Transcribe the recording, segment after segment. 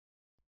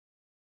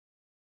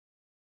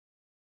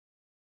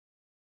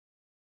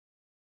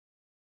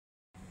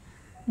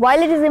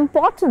While it is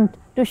important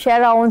to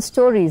share our own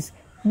stories,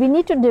 we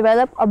need to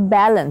develop a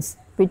balance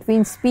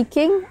between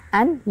speaking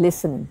and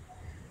listening.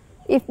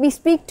 If we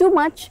speak too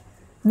much,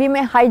 we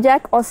may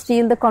hijack or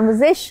steal the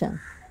conversation,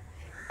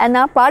 and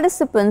our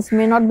participants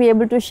may not be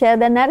able to share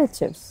their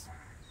narratives.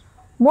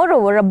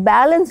 Moreover, a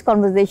balanced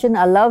conversation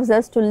allows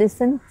us to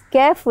listen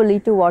carefully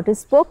to what is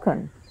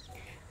spoken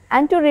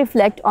and to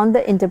reflect on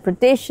the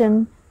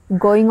interpretation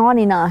going on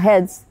in our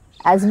heads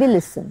as we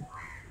listen.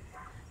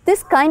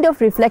 This kind of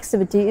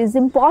reflexivity is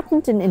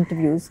important in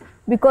interviews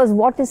because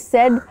what is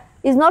said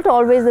is not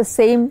always the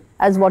same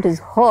as what is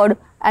heard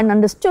and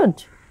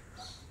understood.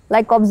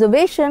 Like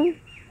observation,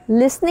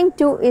 listening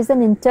to is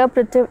an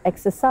interpretive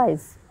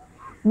exercise.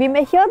 We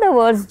may hear the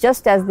words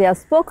just as they are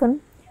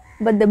spoken,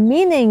 but the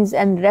meanings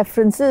and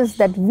references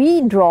that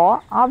we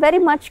draw are very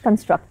much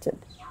constructed.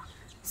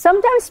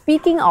 Sometimes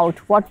speaking out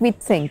what we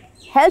think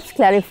helps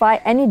clarify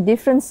any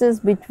differences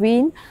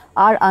between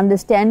our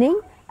understanding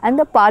and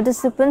the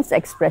participants'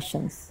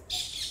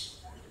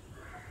 expressions.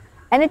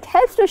 And it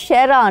helps to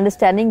share our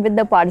understanding with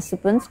the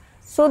participants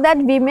so that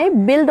we may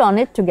build on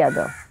it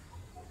together.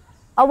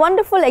 A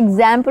wonderful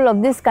example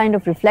of this kind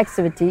of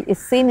reflexivity is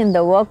seen in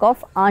the work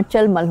of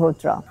Aanchal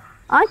Malhotra.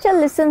 Aanchal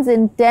listens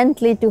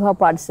intently to her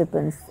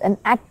participants and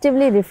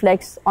actively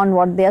reflects on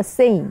what they are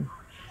saying.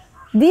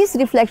 These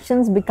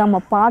reflections become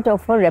a part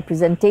of her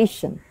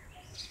representation.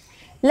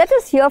 Let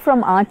us hear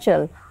from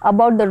Aanchal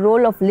about the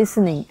role of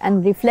listening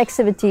and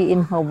reflexivity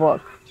in her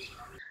work.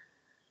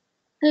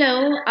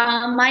 Hello,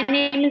 my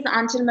name is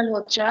Aanchal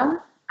Malhotra.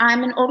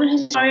 I'm an oral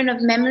historian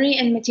of memory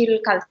and material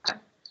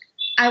culture.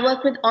 I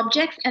work with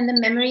objects and the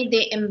memory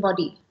they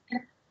embody.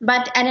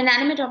 But an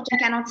inanimate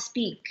object cannot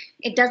speak.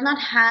 It does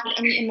not have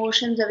any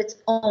emotions of its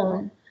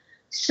own.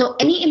 So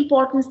any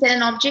importance that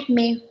an object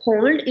may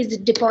hold is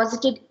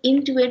deposited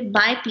into it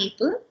by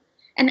people.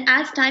 And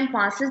as time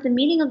passes, the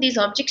meaning of these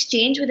objects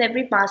change with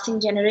every passing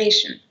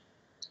generation.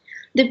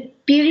 The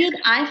period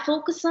I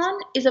focus on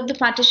is of the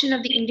partition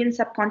of the Indian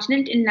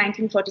subcontinent in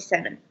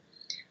 1947.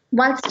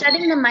 While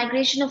studying the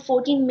migration of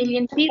 14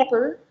 million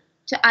people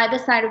to either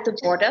side of the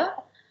border,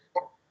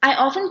 I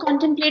often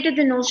contemplated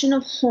the notion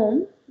of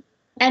home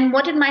and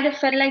what it might have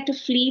felt like to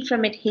flee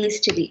from it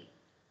hastily.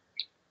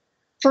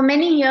 For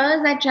many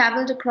years, I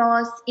traveled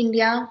across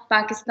India,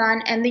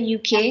 Pakistan, and the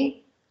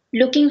UK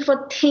looking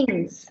for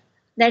things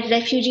that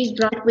refugees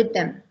brought with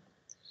them,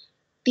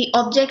 the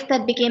objects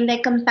that became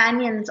their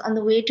companions on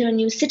the way to a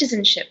new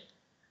citizenship.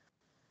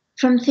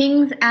 From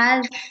things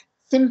as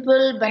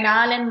simple,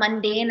 banal, and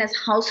mundane as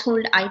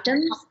household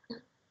items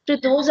to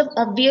those of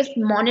obvious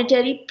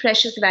monetary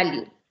precious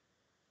value.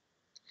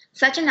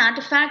 Such an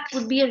artifact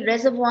would be a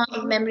reservoir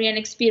of memory and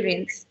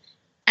experience,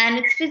 and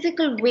its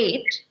physical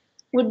weight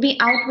would be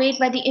outweighed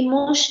by the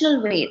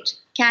emotional weight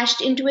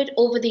cached into it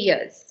over the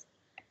years.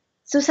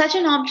 So such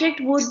an object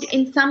would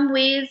in some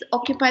ways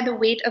occupy the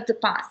weight of the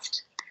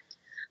past.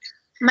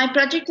 My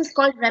project is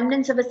called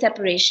Remnants of a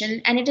Separation,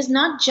 and it is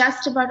not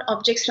just about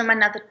objects from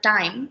another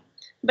time,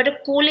 but a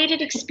collated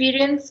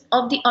experience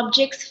of the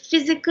object's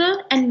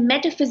physical and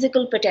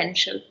metaphysical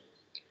potential.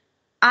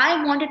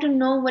 I wanted to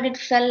know what it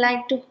felt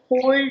like to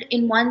hold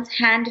in one's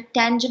hand a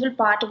tangible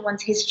part of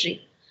one's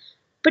history,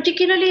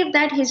 particularly if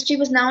that history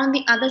was now on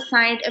the other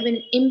side of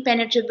an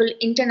impenetrable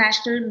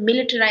international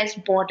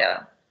militarized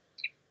border.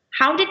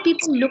 How did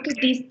people look at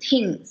these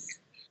things?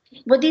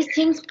 Were these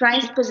things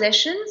prized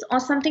possessions or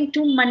something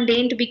too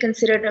mundane to be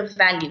considered of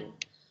value?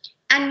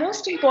 And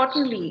most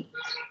importantly,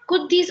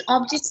 could these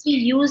objects be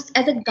used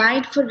as a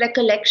guide for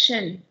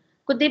recollection?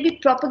 Could they be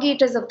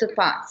propagators of the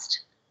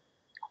past?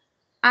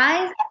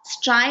 I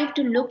strive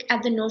to look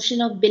at the notion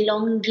of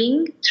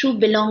belonging through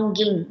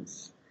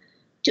belongings,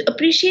 to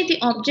appreciate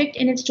the object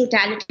in its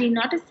totality,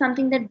 not as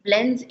something that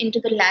blends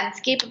into the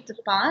landscape of the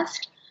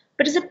past,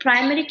 but as a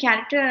primary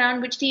character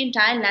around which the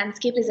entire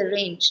landscape is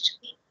arranged.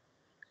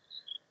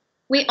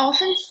 We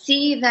often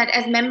see that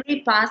as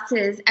memory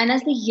passes and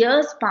as the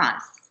years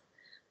pass,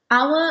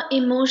 our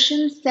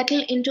emotions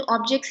settle into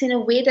objects in a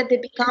way that they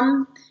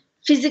become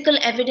physical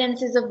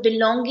evidences of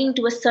belonging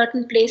to a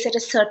certain place at a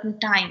certain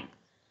time.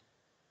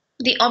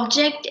 The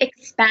object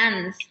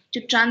expands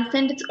to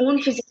transcend its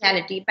own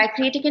physicality by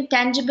creating a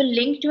tangible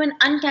link to an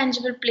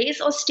untangible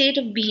place or state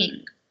of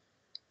being.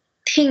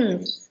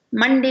 Things,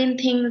 mundane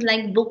things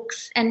like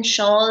books and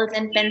shawls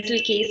and pencil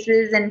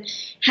cases and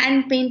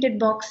hand-painted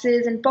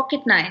boxes and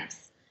pocket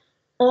knives,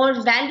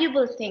 or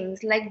valuable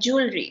things like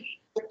jewelry,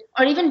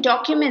 or even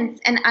documents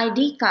and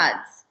ID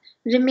cards,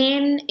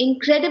 remain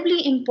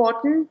incredibly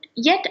important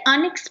yet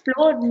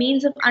unexplored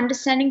means of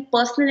understanding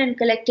personal and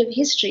collective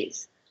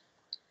histories.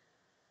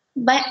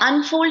 By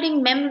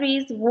unfolding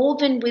memories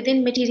woven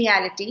within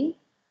materiality,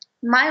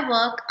 my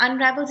work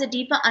unravels a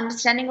deeper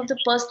understanding of the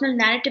personal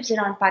narratives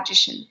around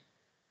partition.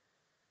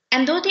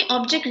 And though the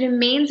object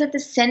remains at the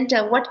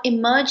center, what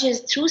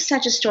emerges through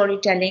such a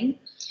storytelling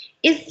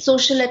is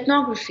social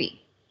ethnography,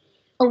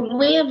 a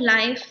way of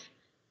life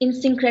in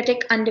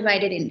syncretic,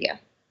 undivided India.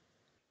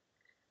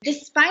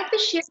 Despite the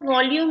sheer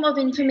volume of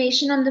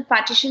information on the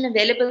partition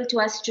available to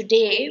us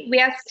today, we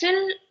are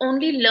still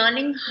only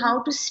learning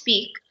how to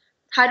speak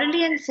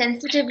thoroughly and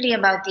sensitively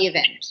about the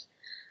event,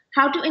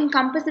 how to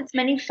encompass its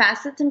many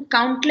facets and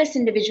countless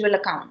individual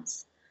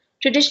accounts.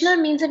 Traditional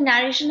means of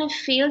narration have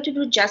failed to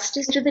do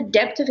justice to the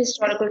depth of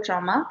historical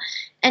trauma,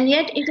 and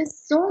yet it is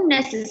so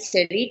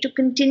necessary to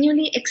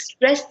continually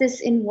express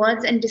this in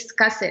words and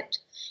discuss it,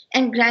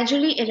 and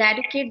gradually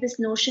eradicate this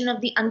notion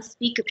of the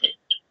unspeakable.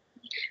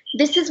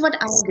 This is what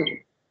I do.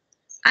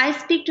 I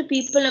speak to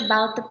people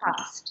about the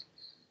past.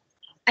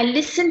 I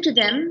listen to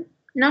them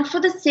not for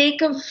the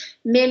sake of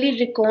merely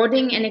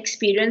recording an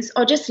experience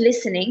or just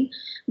listening,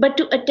 but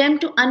to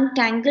attempt to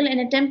untangle and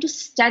attempt to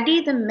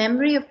study the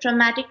memory of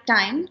traumatic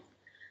times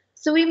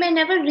so we may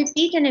never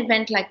repeat an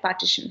event like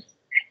partition.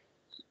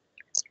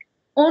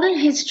 Oral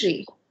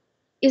history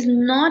is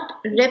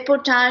not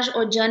reportage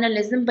or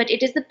journalism, but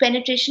it is the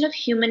penetration of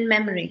human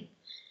memory.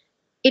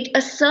 It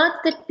asserts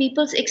that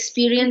people's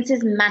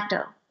experiences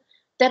matter,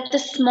 that the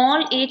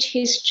small H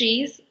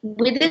histories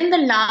within the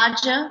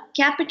larger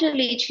capital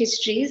H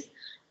histories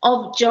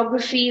of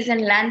geographies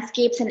and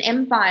landscapes and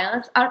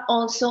empires are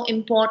also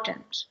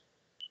important.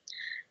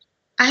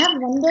 I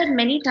have wondered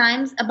many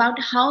times about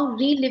how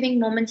reliving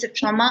moments of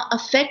trauma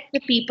affect the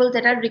people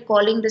that are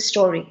recalling the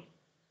story.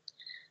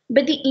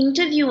 But the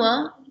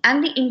interviewer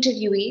and the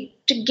interviewee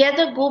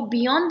together go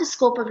beyond the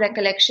scope of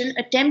recollection,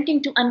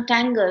 attempting to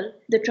untangle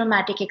the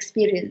traumatic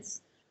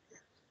experience.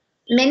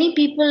 Many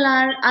people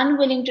are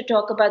unwilling to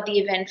talk about the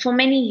event for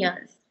many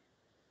years,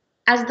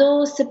 as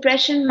though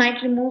suppression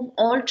might remove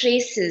all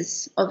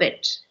traces of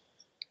it.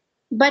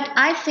 But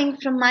I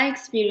think from my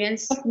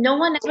experience, no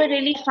one ever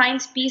really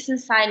finds peace in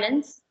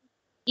silence,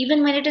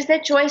 even when it is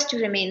their choice to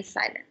remain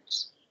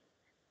silent.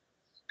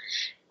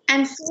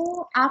 And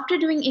so, after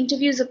doing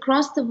interviews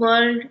across the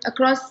world,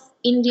 across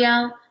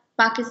India,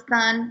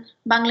 Pakistan,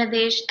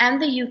 Bangladesh,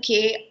 and the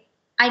UK,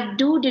 I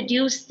do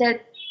deduce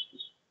that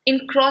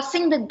in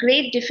crossing the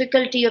great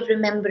difficulty of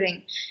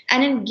remembering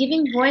and in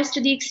giving voice to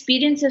the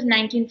experience of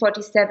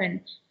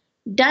 1947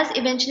 does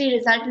eventually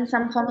result in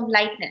some form of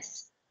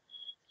lightness.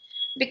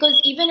 Because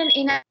even an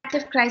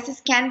inactive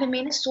crisis can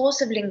remain a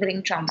source of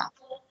lingering trauma.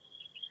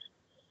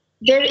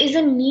 There is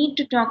a need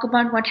to talk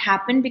about what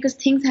happened because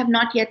things have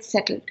not yet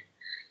settled.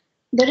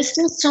 There is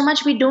still so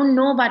much we don't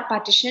know about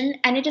partition,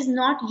 and it is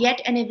not yet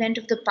an event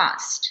of the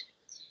past.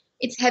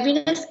 Its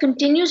heaviness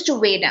continues to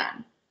weigh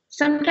down,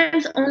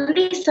 sometimes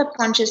only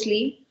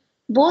subconsciously,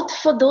 both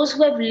for those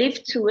who have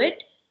lived through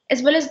it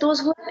as well as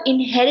those who have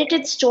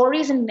inherited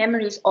stories and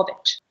memories of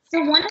it. So,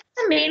 one of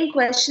the main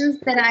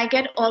questions that I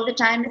get all the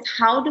time is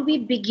how do we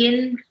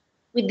begin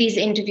with these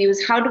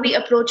interviews? How do we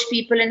approach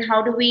people and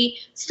how do we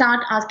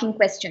start asking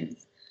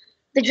questions?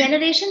 The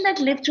generation that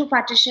lived through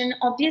partition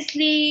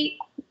obviously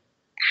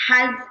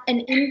has an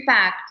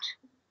impact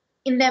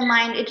in their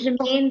mind. It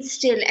remains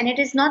still, and it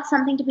is not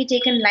something to be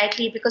taken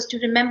lightly because to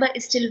remember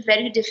is still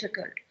very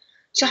difficult.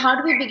 So, how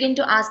do we begin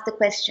to ask the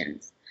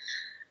questions?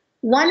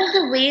 One of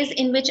the ways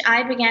in which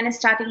I began is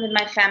starting with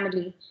my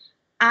family.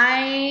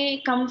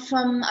 I come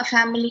from a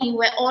family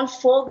where all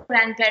four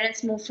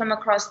grandparents moved from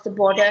across the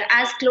border,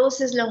 as close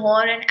as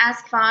Lahore and as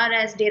far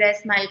as Dera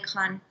Ismail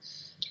Khan.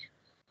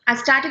 I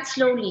started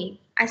slowly.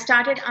 I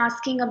started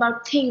asking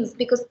about things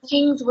because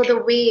things were the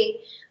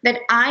way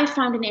that I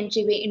found an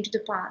entryway into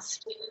the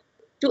past.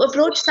 To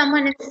approach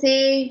someone and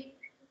say,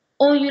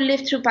 "Oh, you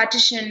lived through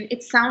partition.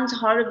 It sounds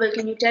horrible.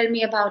 Can you tell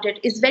me about it?"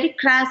 is very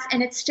crass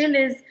and it still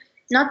is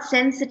not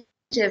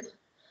sensitive.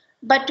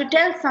 But to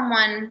tell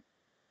someone,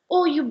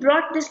 "Oh, you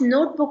brought this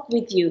notebook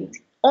with you,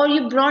 or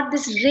you brought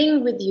this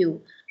ring with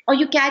you, or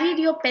you carried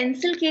your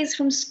pencil case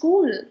from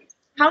school.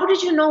 How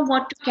did you know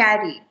what to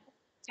carry?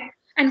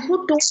 And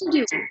who told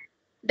you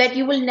that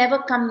you will never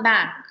come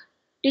back?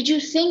 Did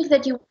you think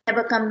that you will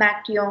never come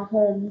back to your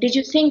home? Did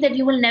you think that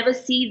you will never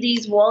see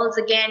these walls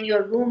again,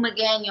 your room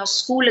again, your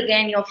school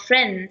again, your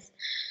friends?"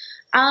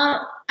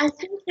 I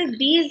think that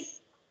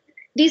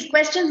these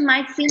questions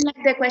might seem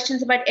like they're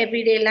questions about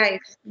everyday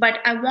life, but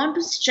I want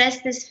to stress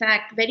this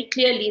fact very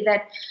clearly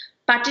that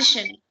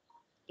partition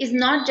is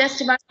not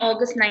just about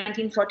August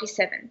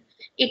 1947.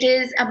 It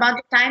is about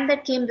the time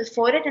that came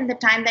before it and the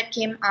time that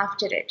came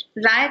after it.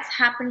 Riots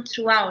happened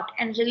throughout,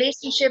 and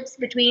relationships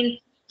between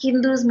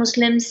Hindus,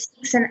 Muslims,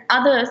 Sikhs, and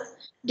others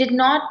did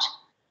not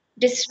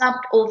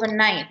disrupt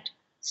overnight.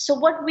 So,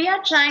 what we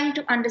are trying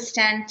to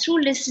understand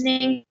through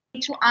listening,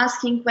 through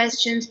asking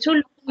questions,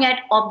 through looking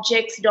at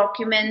objects,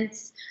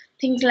 documents,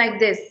 things like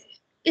this,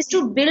 is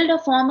to build a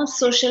form of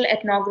social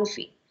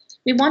ethnography.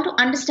 We want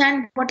to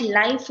understand what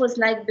life was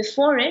like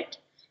before it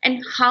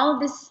and how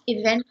this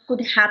event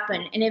could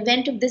happen, an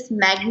event of this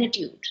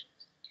magnitude.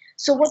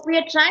 So, what we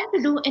are trying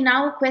to do in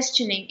our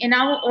questioning, in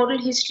our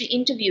oral history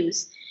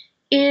interviews,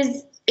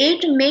 is A,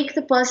 to make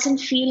the person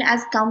feel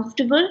as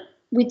comfortable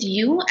with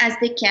you as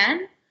they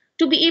can,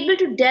 to be able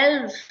to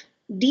delve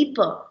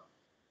deeper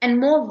and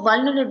more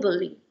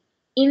vulnerably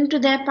into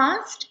their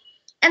past.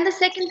 And the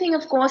second thing,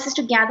 of course, is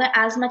to gather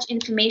as much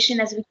information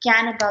as we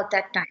can about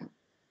that time.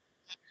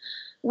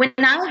 When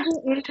I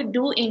go in to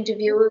do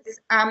interviews,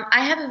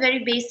 I have a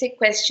very basic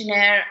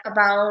questionnaire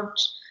about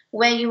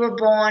where you were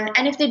born.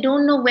 And if they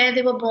don't know where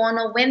they were born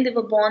or when they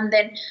were born,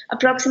 then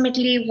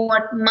approximately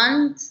what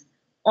month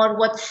or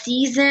what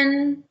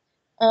season,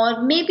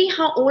 or maybe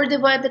how old they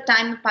were at the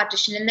time of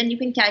partition. And then you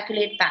can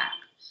calculate back.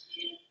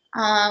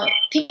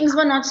 Things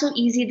were not so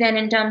easy then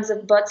in terms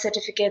of birth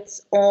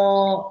certificates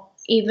or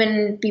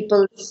even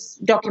people's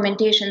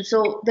documentation.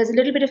 So there's a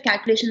little bit of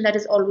calculation that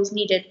is always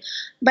needed.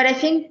 But I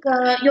think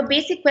your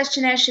basic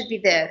questionnaire should be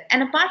there.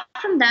 And apart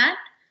from that,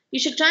 you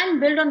should try and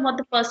build on what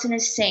the person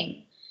is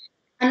saying.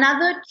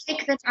 Another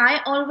trick that I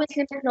always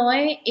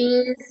employ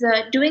is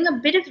doing a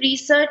bit of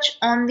research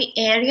on the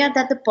area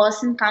that the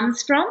person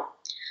comes from.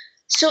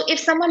 So if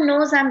someone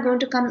knows I'm going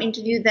to come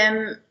interview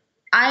them,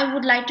 I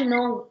would like to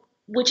know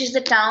which is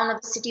the town or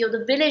the city or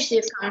the village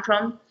they've come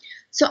from.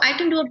 So I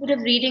can do a bit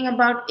of reading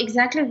about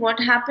exactly what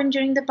happened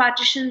during the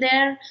partition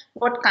there,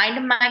 what kind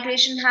of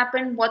migration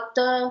happened, what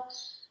the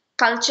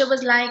culture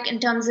was like in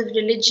terms of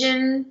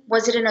religion.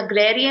 Was it an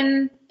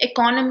agrarian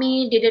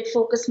economy? Did it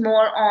focus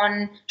more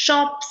on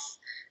shops?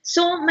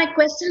 So my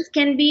questions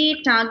can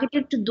be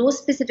targeted to those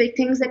specific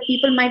things that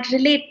people might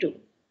relate to.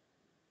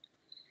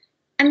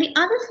 And the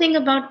other thing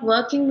about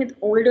working with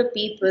older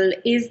people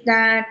is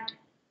that,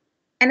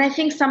 and I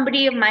think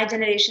somebody of my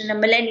generation, a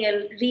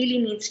millennial, really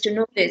needs to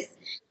know this.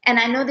 And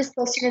I know this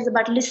question is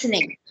about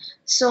listening.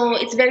 So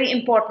it's very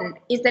important,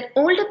 is that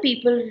older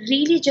people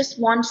really just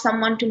want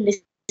someone to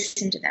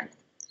listen to them.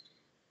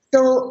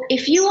 So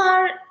if you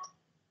are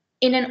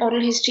in an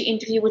oral history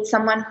interview with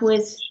someone who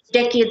is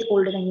decades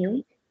older than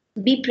you,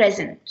 be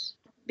present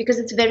because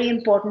it's very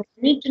important.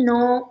 You need to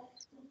know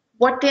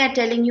what they are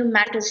telling you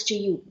matters to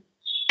you.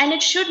 And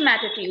it should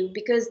matter to you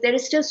because there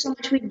is still so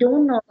much we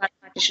don't know about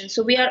partition.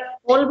 So we are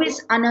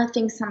always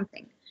unearthing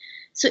something.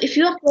 So if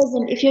you are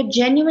present, if you're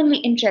genuinely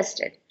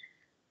interested,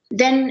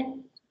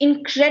 then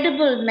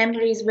incredible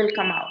memories will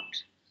come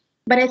out.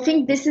 But I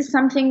think this is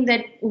something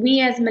that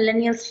we as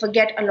millennials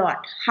forget a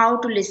lot, how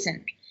to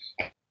listen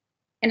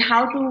and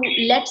how to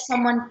let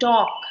someone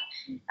talk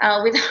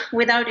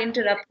without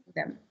interrupting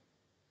them.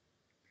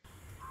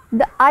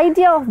 The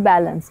idea of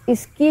balance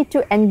is key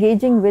to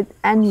engaging with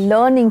and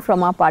learning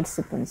from our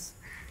participants.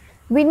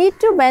 We need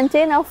to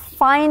maintain a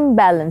fine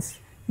balance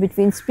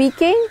between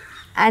speaking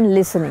and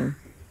listening,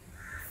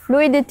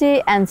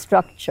 fluidity and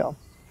structure,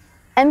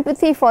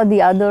 empathy for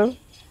the other,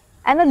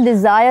 and a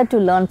desire to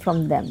learn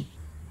from them.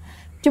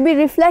 To be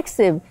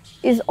reflexive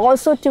is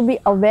also to be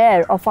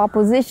aware of our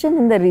position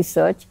in the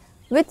research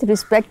with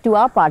respect to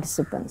our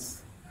participants.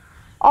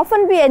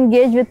 Often we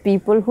engage with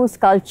people whose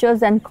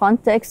cultures and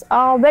contexts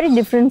are very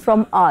different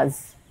from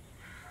ours.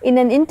 In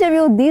an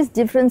interview, these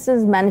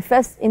differences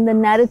manifest in the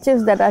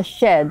narratives that are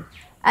shared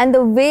and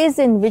the ways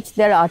in which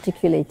they are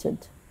articulated.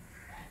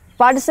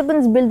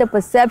 Participants build a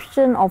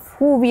perception of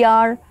who we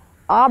are,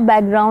 our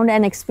background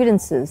and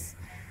experiences.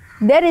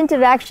 Their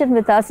interaction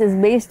with us is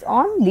based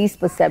on these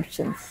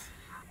perceptions.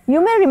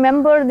 You may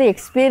remember the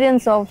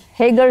experience of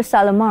Hagar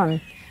Salomon,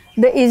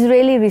 the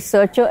Israeli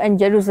researcher in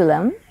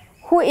Jerusalem,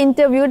 who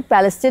interviewed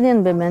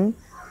Palestinian women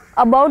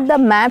about the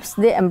maps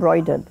they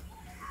embroidered.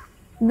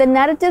 The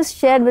narratives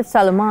shared with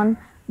Salomon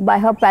by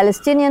her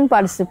Palestinian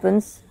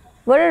participants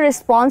were a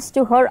response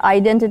to her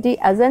identity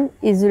as an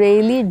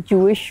Israeli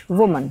Jewish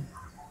woman.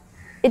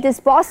 It is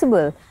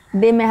possible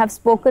they may have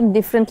spoken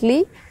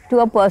differently to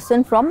a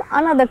person from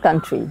another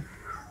country.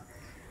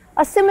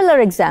 A similar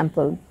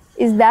example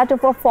is that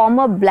of a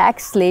former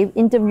black slave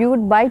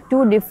interviewed by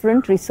two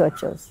different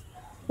researchers,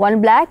 one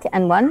black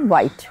and one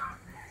white.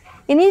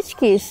 In each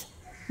case,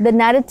 the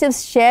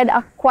narratives shared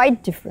are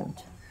quite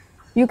different.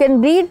 You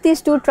can read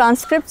these two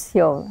transcripts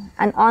here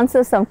and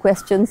answer some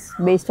questions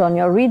based on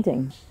your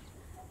reading.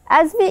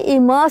 As we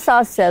immerse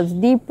ourselves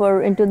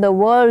deeper into the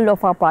world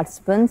of our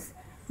participants,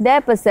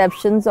 their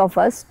perceptions of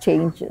us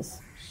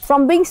changes.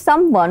 From being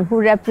someone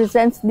who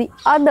represents the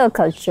other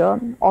culture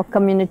or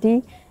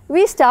community,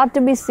 we start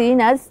to be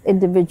seen as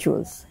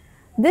individuals.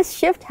 This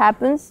shift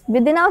happens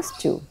within us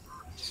too.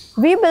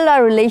 We build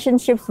our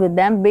relationships with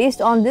them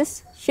based on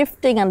this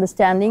shifting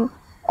understanding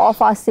of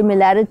our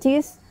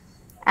similarities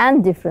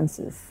and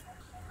differences.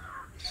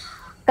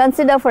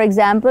 Consider, for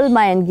example,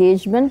 my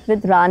engagement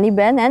with Rani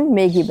Ben and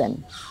Meghi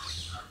Ben.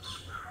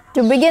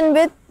 To begin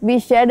with, we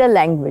shared a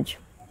language,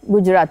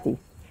 Gujarati,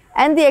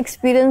 and the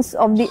experience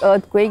of the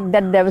earthquake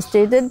that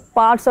devastated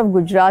parts of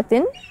Gujarat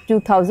in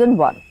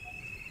 2001.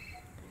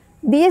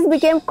 These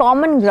became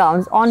common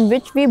grounds on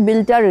which we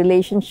built our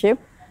relationship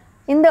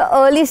in the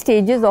early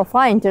stages of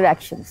our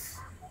interactions.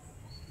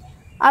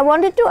 I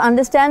wanted to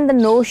understand the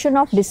notion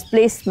of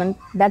displacement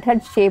that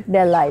had shaped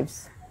their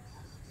lives.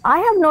 I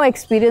have no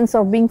experience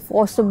of being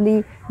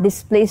forcibly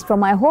displaced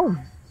from my home,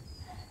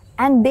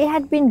 and they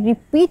had been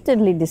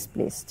repeatedly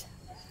displaced.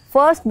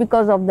 First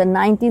because of the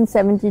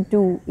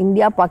 1972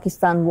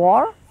 India-Pakistan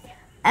war,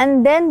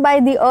 and then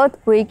by the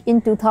earthquake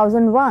in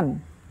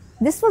 2001.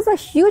 This was a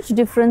huge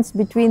difference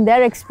between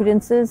their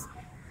experiences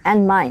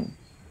and mine.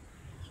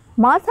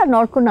 Martha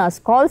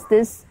Norkunas calls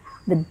this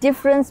the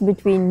difference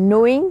between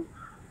knowing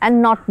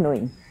and not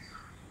knowing.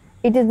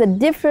 It is the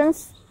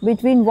difference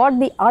between what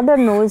the other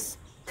knows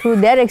through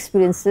their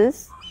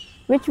experiences,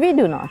 which we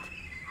do not.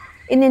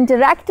 In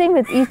interacting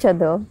with each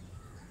other,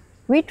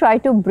 we try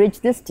to bridge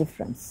this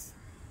difference.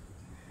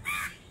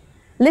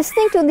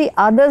 Listening to the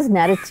other's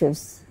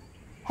narratives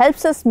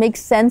helps us make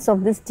sense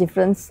of this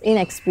difference in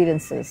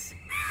experiences.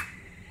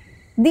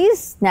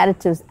 These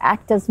narratives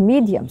act as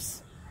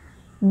mediums.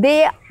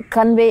 They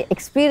convey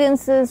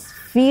experiences,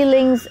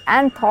 feelings,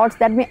 and thoughts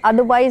that may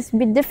otherwise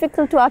be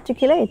difficult to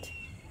articulate.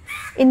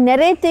 In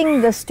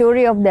narrating the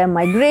story of their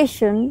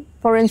migration,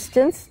 for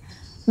instance,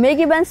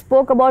 Meghiben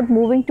spoke about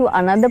moving to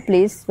another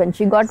place when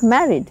she got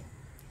married.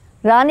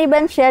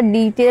 Raniben shared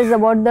details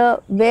about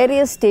the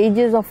various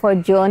stages of her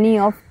journey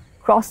of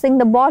crossing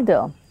the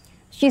border.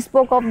 She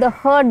spoke of the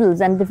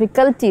hurdles and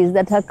difficulties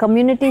that her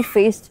community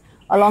faced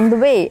along the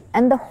way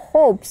and the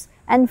hopes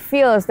and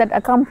fears that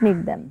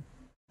accompanied them.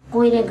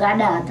 કોઈને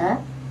ગાડા હતા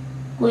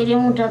કોઈને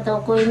ઊંટ હતો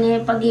કોઈને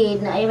પગે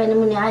એવા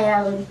નમૂને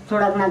આયા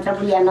થોડાકના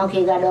ચપલિયા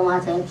નોખી ગાડો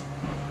માથે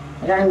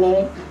રણમે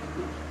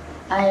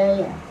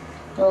આયા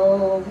તો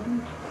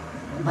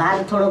ભાર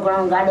થોડો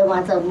ઘણો ગાડો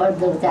માથે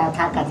બળદોડ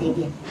થાકા થઈ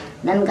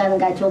ગયા નનકા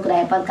નનકા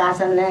છોકરાએ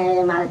પ્રકાશન ને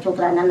મારા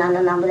છોકરા નાના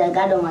નાના બધા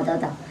ગાડો માથે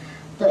હતા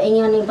તો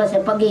અહીંયાની પાસે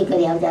પગે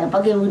કર્યા ત્યારે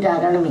પગે ઉઠા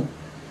રણમે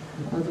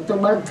તો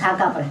બળદ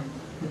થાકા પડે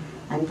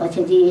અને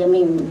પછી જે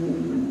અમે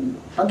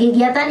પગે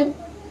ગયા હતા ને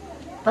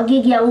પગી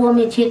ગયા હું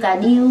અમે છેકા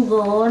દીવ ગો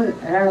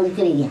રણ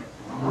ઉતરી ગયા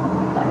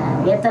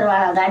પણ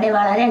વેતરવાળા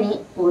ગાડેવાળા રે ને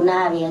હું ના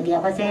આવી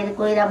ગયા પછી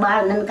કોઈરા બાર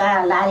નનકા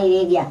લારી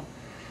રહી ગયા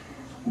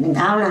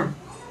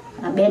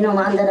ધાવણા બેનો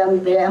અંદર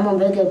અમો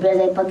ભેગે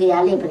ભેગે પગે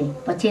હાલી પડી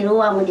પછી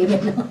રોવા માંડી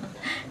બેનો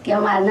કે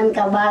અમારા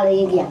નનકા બાર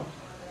રહી ગયા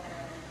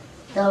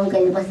તો એમ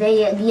કહી પછી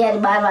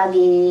 11-12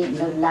 વાગે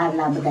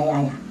લાડલા બધા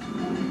આવ્યા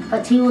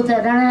પછી હું તો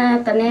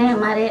રણ કને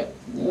મારે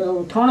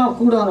થોણો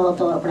કૂડો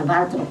હતો આપણે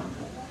ભારતનો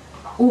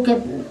હું કે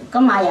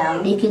કમાયા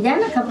દેખી જાય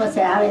ને ખબર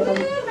છે આવે તો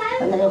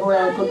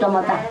 15-16 કુટુંબ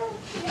હતા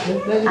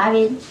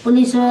આવી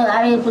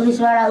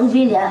પોલીસવાળા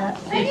ઊભી રહ્યા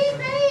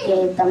કે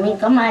તમે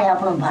કમાયા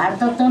આપણો ભાર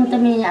તો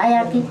તમે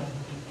આયા કે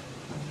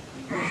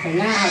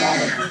ના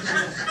આવે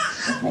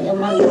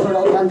અમારે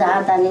થોડો ધંધા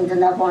હતા નહીં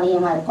ધંધા પાણી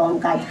અમારે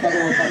કામકાજ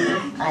કરવું તમે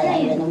આયા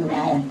એને મને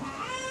આયા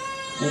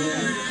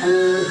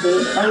અમે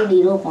 3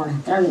 દી રોપણ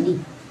 3 દી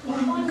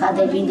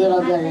ખાધે પીધે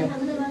વગર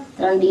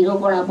 3 દી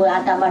રોપણા કોઈ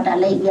આટા બાટા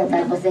લઈ ગયા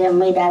હતા પછી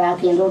મેડા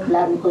રાખીને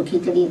રોટલા કોઈ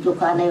ખીચડી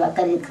ચોખા ને એવા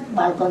કરી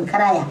બાળકોને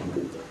ખરાયા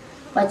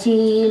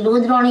પછી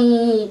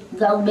લોદરોણી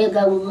ગાઉ બે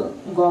ગાઉ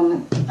ગોમ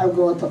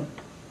અગો હતો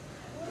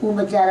હું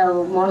બચારા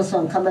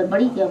માણસોને ખબર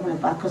પડી કે આપણે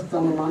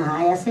પાકિસ્તાન માણસ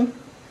આવ્યા છે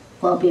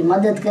કોપી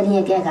મદદ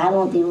કરીએ ક્યાંક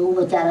હારું હતી હું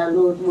બચારા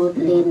લોટ બોટ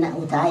લઈને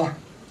ઉઠાયા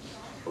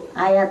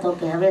આયા તો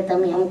કે હવે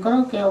તમે એમ કરો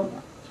કે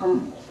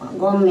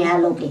ગોમ में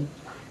હાલો કે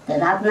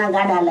રાતના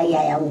ગાડા લઈ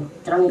આવ્યા હું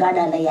 3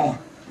 ગાડા લઈ આવ્યા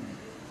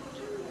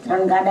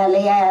 3 ગાડા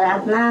લઈ આવ્યા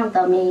રાતના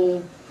તમે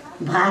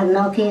ભાર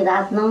નાખી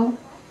રાતનો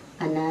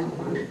અને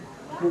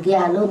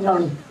ગયા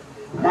લોદરોણી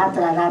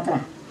રાત્રા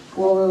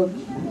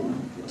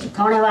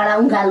થોણેવાળા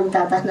ઊંઘા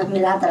લૂંટા હતા ને અમે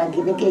રાત્રા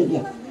નીકળી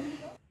ગયા.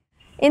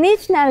 In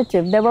each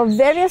narrative, there were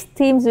various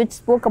themes which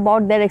spoke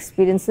about their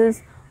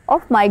experiences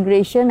of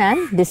migration and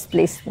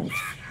displacement.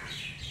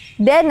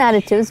 Their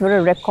narratives were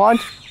a record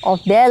of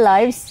their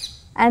lives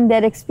and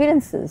their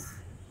experiences.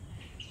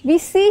 We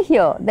see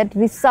here that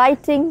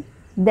reciting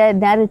their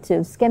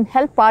narratives can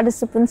help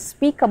participants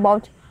speak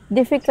about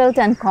difficult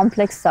and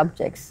complex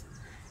subjects.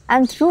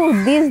 And through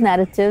these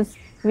narratives,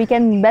 we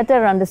can better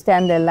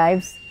understand their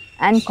lives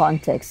and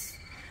context.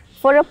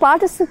 For a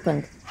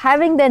participant,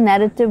 having their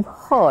narrative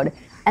heard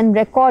and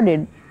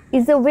recorded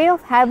is a way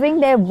of having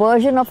their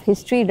version of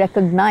history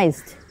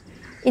recognized.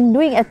 In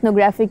doing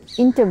ethnographic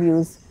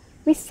interviews,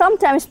 we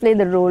sometimes play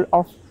the role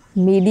of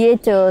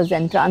mediators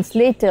and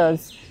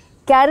translators,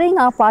 carrying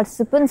our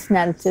participants'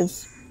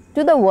 narratives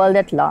to the world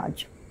at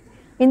large.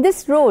 In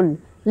this role,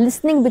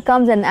 listening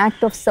becomes an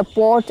act of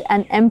support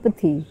and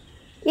empathy.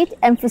 It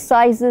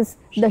emphasizes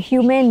the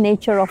humane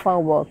nature of our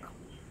work.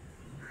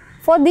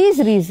 For these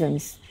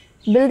reasons,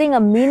 building a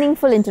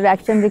meaningful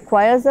interaction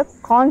requires a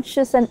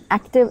conscious and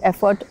active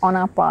effort on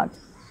our part.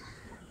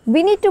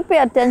 We need to pay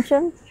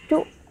attention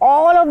to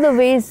all of the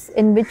ways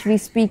in which we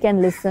speak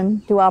and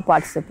listen to our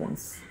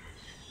participants.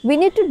 We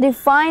need to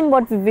define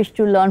what we wish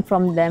to learn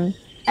from them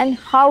and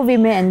how we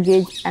may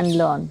engage and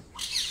learn.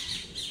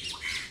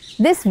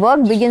 This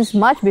work begins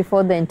much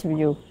before the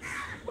interview.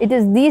 It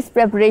is these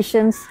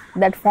preparations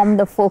that form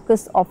the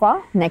focus of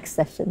our next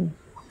session.